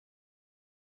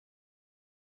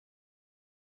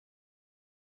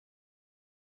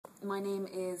My name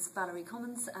is Val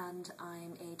Cummins and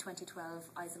I'm a 2012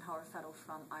 Eisenhower Fellow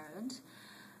from Ireland.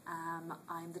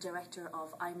 I'm the director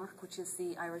of IMERC, which is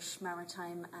the Irish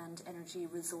Maritime and Energy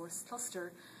Resource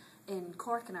Cluster in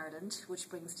Cork in Ireland, which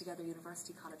brings together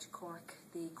University College Cork,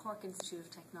 the Cork Institute of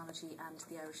Technology and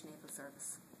the Irish Naval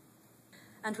Service.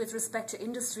 And with respect to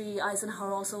industry,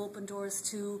 Eisenhower also opened doors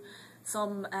to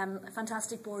some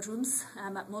fantastic boardrooms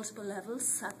at multiple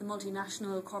levels, at the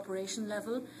multinational corporation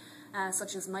level,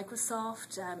 such as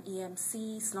Microsoft,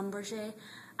 EMC, Schlumberger,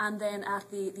 and then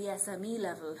at the SME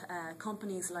level,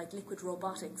 companies like Liquid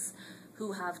Robotics,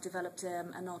 who have developed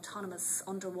an autonomous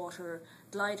underwater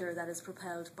glider that is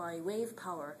propelled by wave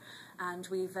power. And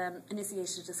we've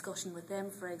initiated a discussion with them,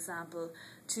 for example,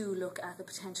 to look at the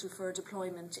potential for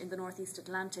deployment in the Northeast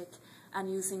Atlantic and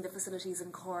using the facilities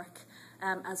in Cork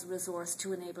as a resource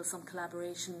to enable some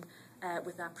collaboration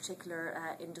with that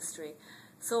particular industry.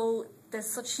 So there's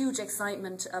such huge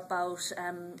excitement about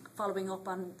following up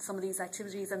on some of these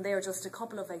activities, and they are just a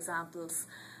couple of examples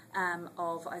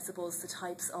of, I suppose, the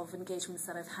types of engagements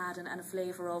that I've had and a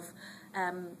flavour of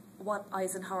what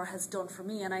Eisenhower has done for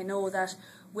me. And I know that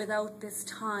without this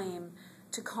time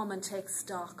to come and take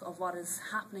stock of what is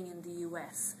happening in the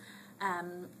US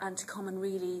and to come and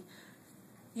really,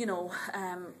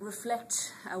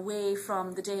 reflect away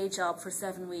from the day job for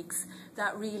 7 weeks,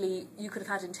 that really you could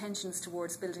have had intentions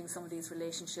towards building some of these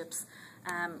relationships,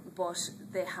 but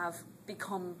they have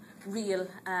become real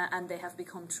and they have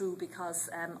become true because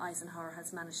Eisenhower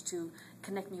has managed to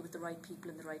connect me with the right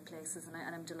people in the right places,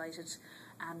 and I'm delighted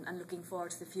and looking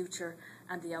forward to the future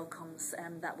and the outcomes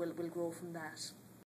that will grow from that.